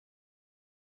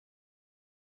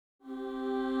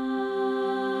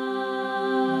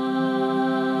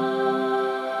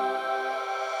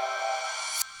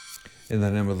In the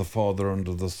name of the Father, and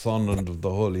of the Son, and of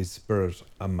the Holy Spirit.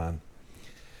 Amen.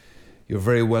 You're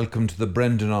very welcome to the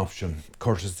Brendan option,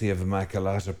 courtesy of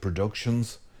Immaculata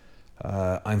Productions.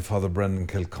 I'm Father Brendan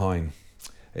Kilcoyne.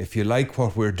 If you like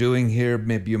what we're doing here,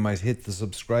 maybe you might hit the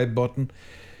subscribe button.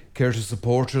 Care to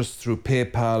support us through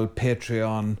PayPal,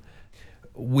 Patreon.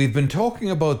 We've been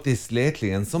talking about this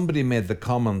lately, and somebody made the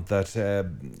comment that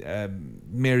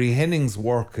Mary Henning's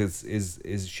work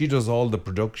is she does all the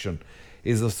production,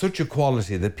 is of such a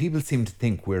quality that people seem to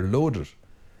think we're loaded.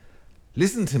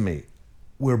 Listen to me,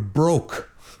 we're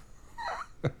broke.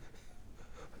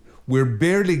 We're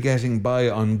barely getting by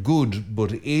on good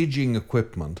but aging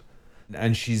equipment,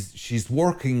 and she's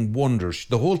working wonders.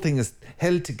 The whole thing is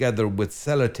held together with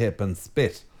sellotape and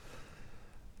spit.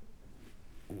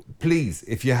 Please,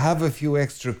 if you have a few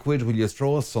extra quid, will you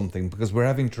throw us something, because we're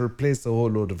having to replace a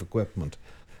whole load of equipment.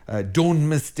 Don't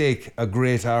mistake a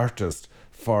great artist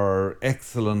for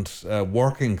excellent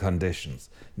working conditions.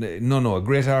 No, a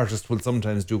great artist will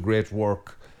sometimes do great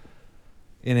work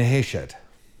in a hay shed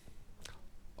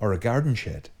or a garden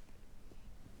shed.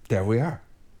 There we are.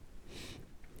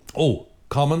 Oh,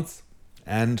 comments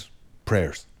and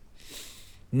prayers.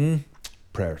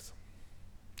 Prayers.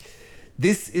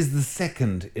 This is the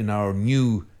second in our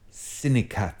new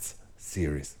CINE-CATS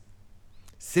series.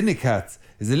 CINE-CATS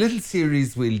is a little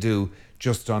series we'll do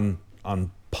just on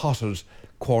potted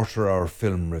quarter-hour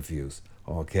film reviews.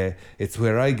 Okay, it's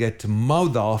where I get to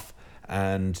mouth off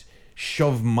and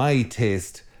shove my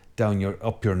taste down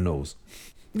up your nose.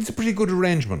 It's a pretty good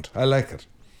arrangement. I like it.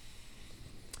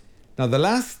 Now, the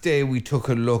last day we took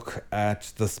a look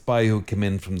at The Spy Who Came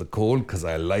In From the Cold, because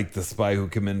I like The Spy Who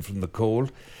Came In From the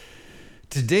Cold.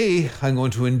 Today, I'm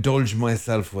going to indulge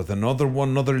myself with another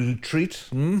little treat.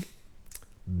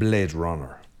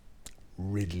 Bladerunner.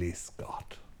 Ridley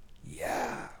Scott.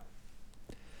 Yeah.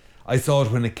 I saw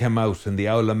it when it came out in the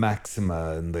Aula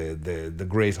Maxima in the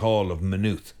Great Hall of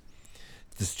Maynooth.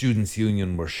 The Students'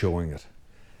 Union were showing it.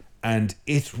 And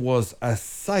it was a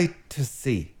sight to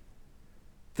see.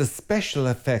 The special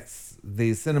effects,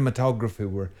 the cinematography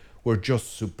were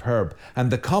just superb.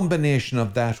 And the combination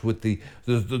of that with the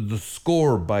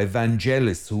score by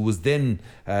Vangelis, who was then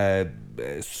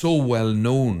so well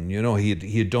known. You know,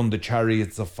 he had done the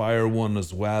Chariots of Fire one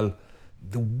as well.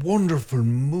 The wonderful,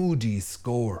 moody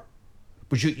score.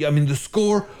 But the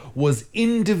score was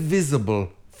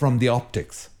indivisible from the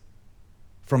optics,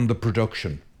 from the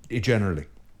production, generally.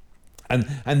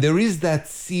 And there is that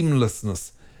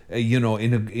seamlessness,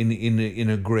 in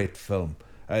a great film.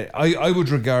 I would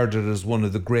regard it as one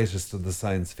of the greatest of the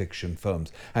science fiction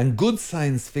films. And good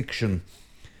science fiction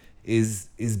is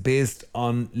based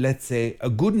on, let's say, a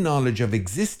good knowledge of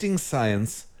existing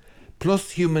science,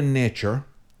 plus human nature,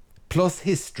 plus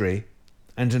history,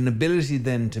 and an ability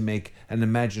then to make an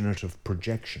imaginative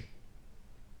projection.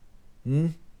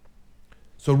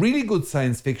 So really good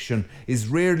science fiction is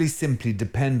rarely simply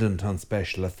dependent on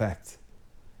special effects.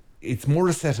 It's more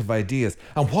a set of ideas.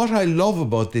 And what I love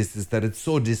about this is that it's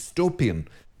so dystopian.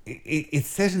 It's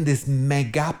set in this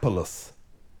megapolis,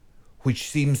 which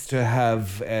seems to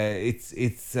have,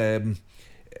 it's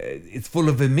full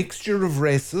of a mixture of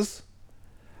races.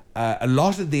 A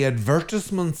lot of the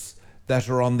advertisements that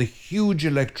are on the huge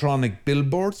electronic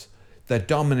billboards that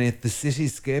dominate the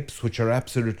cityscapes, which are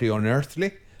absolutely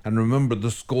unearthly, and remember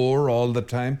the score all the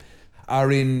time,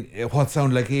 are in what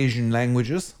sound like Asian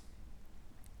languages.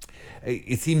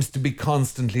 It seems to be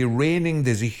constantly raining.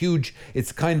 There's a huge,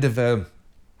 it's kind of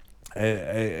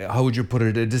how would you put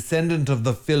it, a descendant of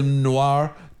the film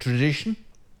noir tradition.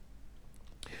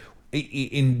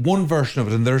 In one version of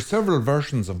it, and there are several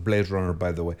versions of Blade Runner,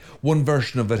 by the way, one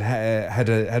version of it had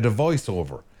a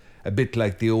voiceover, a bit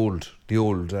like the old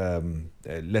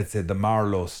let's say the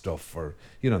Marlowe stuff, or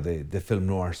the film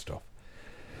noir stuff.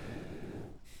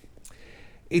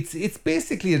 It's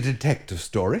basically a detective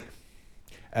story.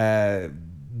 There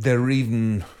are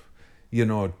even,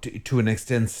 to an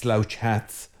extent, slouch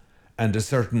hats and a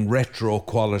certain retro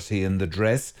quality in the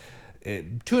dress.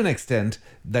 To an extent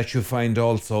that you find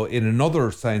also in another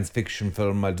science fiction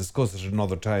film, I'll discuss it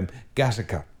another time,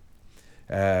 Gattaca,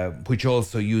 which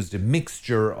also used a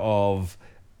mixture of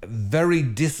very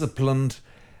disciplined,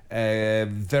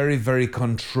 very, very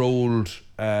controlled,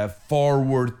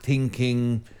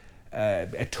 forward-thinking,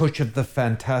 a touch of the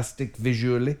fantastic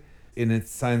visually in its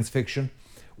science fiction,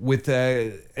 with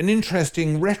an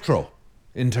interesting retro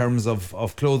in terms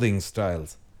of clothing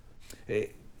styles.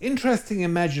 Interesting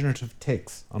imaginative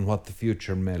takes on what the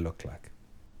future may look like.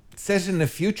 Set in a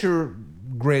future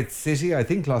great city, I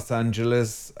think Los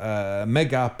Angeles,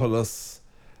 megapolis,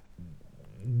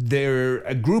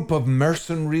 A group of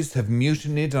mercenaries have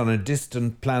mutinied on a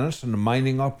distant planet in a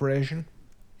mining operation.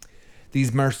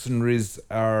 These mercenaries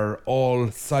are all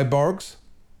cyborgs.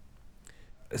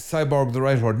 Cyborg, the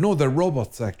right word? No, they're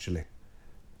robots actually.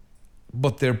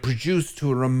 But they're produced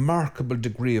to a remarkable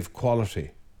degree of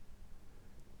quality,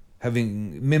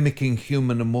 mimicking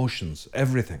human emotions,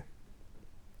 everything.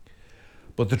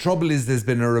 But the trouble is there's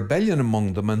been a rebellion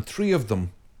among them, and 3 of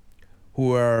them,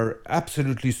 who are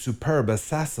absolutely superb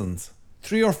assassins,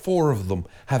 3 or 4 of them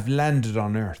have landed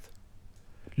on Earth,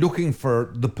 looking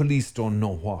for the police don't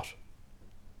know what.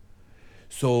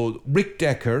 So Rick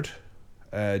Deckard,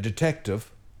 a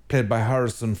detective, played by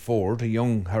Harrison Ford, a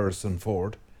young Harrison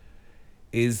Ford,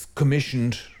 is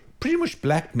commissioned, pretty much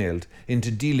blackmailed,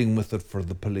 into dealing with it for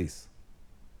the police.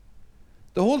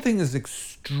 The whole thing is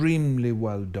extremely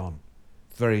well done.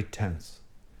 Very tense.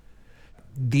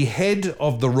 The head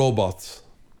of the robots,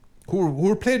 who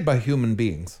are played by human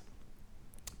beings,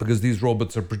 because these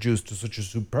robots are produced to such a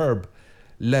superb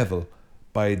level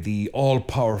by the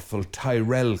all-powerful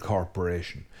Tyrell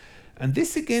Corporation. And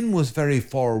this again was very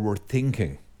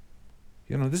forward-thinking.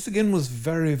 This again was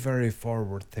very, very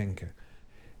forward-thinking.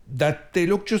 That they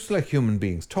look just like human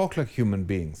beings, talk like human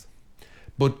beings.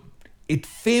 But it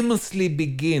famously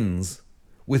begins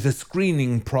with a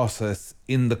screening process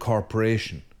in the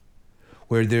corporation,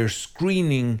 where they're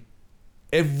screening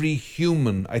every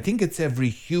human, I think it's every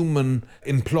human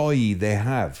employee they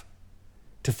have,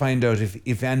 to find out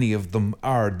if any of them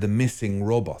are the missing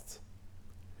robots.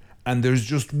 And there's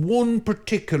just one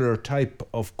particular type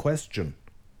of question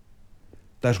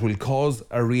that will cause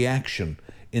a reaction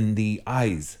in the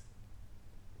eyes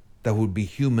that would be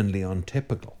humanly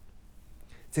untypical.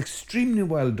 It's extremely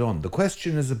well done. The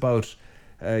question is about,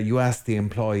 you ask the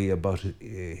employee about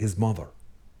his mother,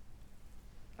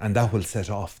 and that will set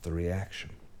off the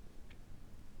reaction.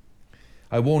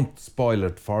 I won't spoil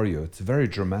it for you. It's very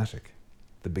dramatic,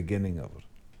 the beginning of it.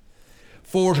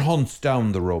 Ford hunts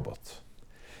down the robots.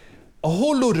 A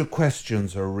whole load of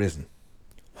questions are arisen.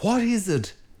 What is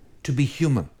it to be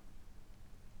human?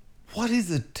 What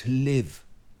is it to live?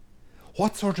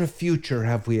 What sort of future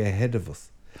have we ahead of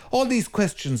us? All these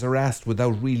questions are asked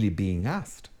without really being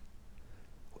asked.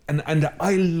 And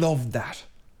I love that.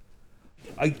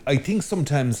 I think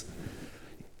sometimes,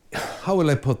 how will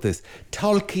I put this?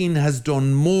 Tolkien has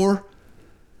done more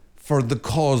for the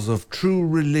cause of true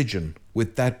religion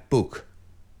with that book,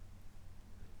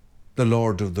 The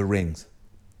Lord of the Rings,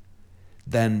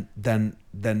 than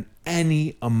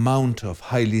any amount of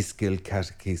highly skilled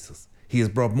catechesis. He has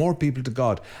brought more people to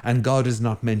God, and God is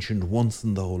not mentioned once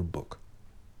in the whole book.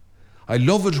 I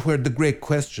love it where the great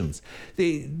questions,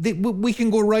 we can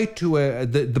go right to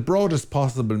the broadest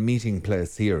possible meeting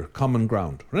place here, common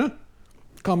ground.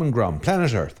 Common ground,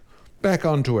 planet Earth, back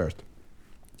onto Earth,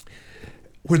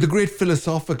 where the great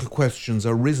philosophical questions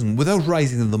are risen without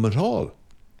rising them at all.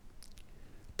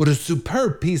 But a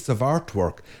superb piece of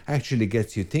artwork actually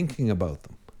gets you thinking about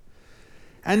them.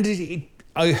 And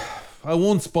I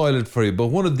won't spoil it for you, but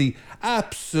one of the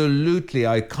absolutely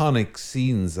iconic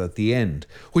scenes at the end,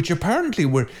 which apparently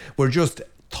were just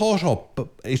thought up,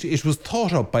 it was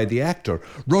thought up by the actor,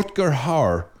 Rutger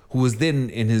Hauer, who was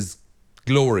then in his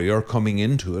glory or coming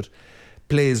into it,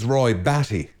 plays Roy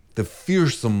Batty, the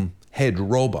fearsome head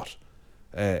robot,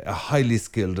 a highly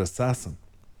skilled assassin.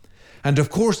 And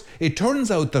of course, it turns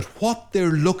out that what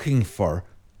they're looking for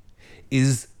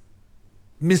is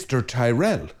Mr.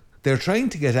 Tyrell. They're trying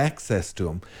to get access to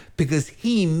him because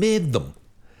he made them.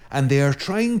 And they are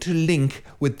trying to link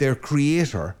with their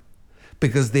creator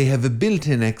because they have a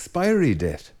built-in expiry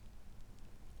date.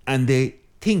 And they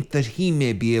think that he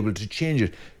may be able to change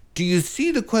it. Do you see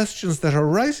the questions that are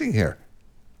rising here?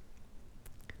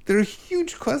 There are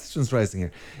huge questions rising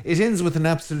here. It ends with an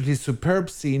absolutely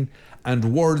superb scene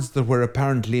and words that were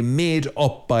apparently made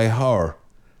up by Hauer.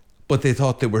 But they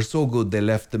thought they were so good they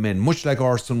left them in. Much like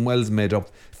Orson Welles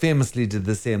famously did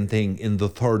the same thing in The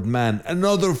Third Man.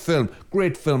 Another film,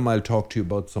 great film I'll talk to you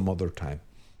about some other time.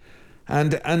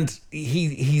 And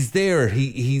he's there,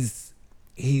 he's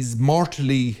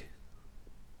mortally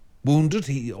wounded.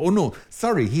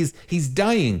 He's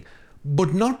dying,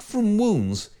 but not from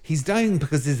wounds. He's dying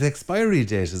because his expiry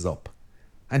date is up.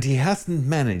 And he hasn't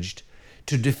managed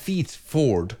to defeat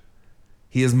Ford.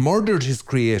 He has murdered his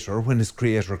creator when his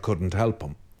creator couldn't help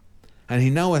him. And he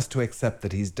now has to accept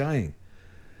that he's dying.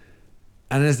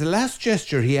 And as a last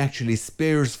gesture, he actually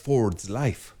spares Ford's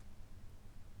life.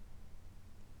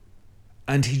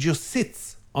 And he just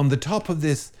sits on the top of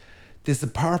this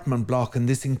apartment block in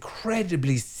this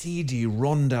incredibly seedy,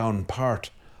 rundown part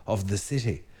of the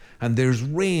city. And there's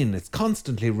rain. It's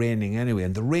constantly raining anyway.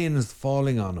 And the rain is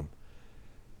falling on him.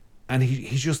 And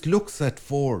he just looks at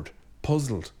Ford,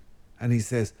 puzzled. And he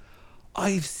says,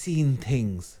 I've seen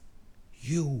things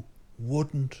you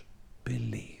wouldn't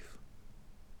believe.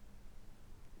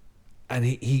 And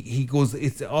he goes,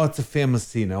 it's a famous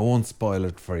scene. I won't spoil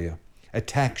it for you.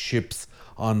 Attack ships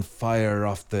on fire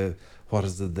off the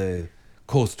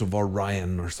coast of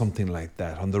Orion or something like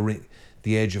that, on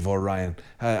the edge of Orion.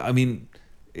 I mean,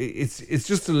 it's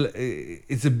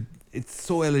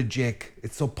so elegiac,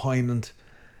 it's so poignant.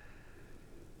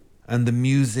 And the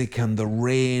music and the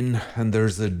rain, and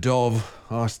there's a dove.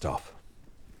 Oh, stop.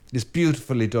 It's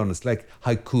beautifully done. It's like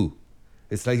haiku.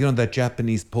 It's like, that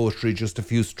Japanese poetry, just a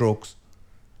few strokes.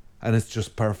 And it's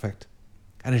just perfect.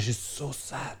 And it is so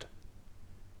sad.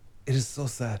 It is so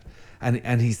sad.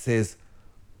 And he says,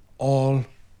 all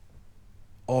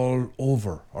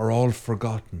over, or all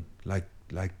forgotten, like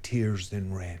tears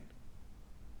in rain.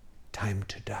 Time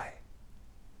to die.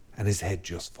 And his head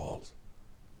just falls.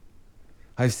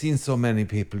 I've seen so many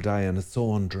people die, and it's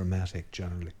so undramatic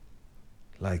generally,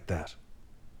 like that.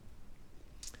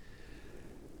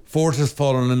 Ford has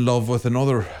fallen in love with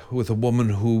a woman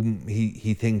whom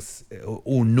he thinks,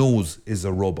 knows is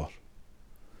a robot.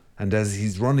 And as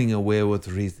he's running away with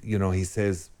her, he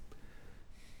says,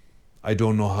 I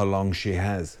don't know how long she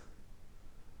has.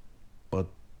 But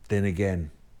then again,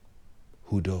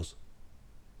 who does?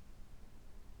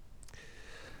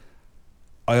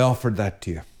 I offered that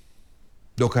to you.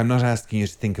 Look, I'm not asking you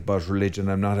to think about religion.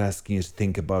 I'm not asking you to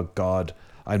think about God.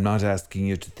 I'm not asking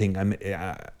you to think...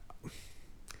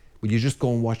 will you just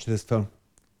go and watch this film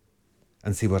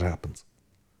and see what happens?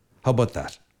 How about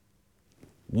that?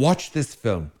 Watch this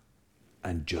film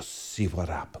and just see what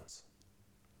happens.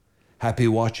 Happy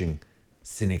watching,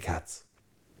 CINE-CATS.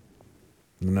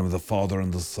 In the name of the Father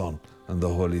and the Son and the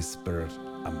Holy Spirit.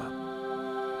 Amen.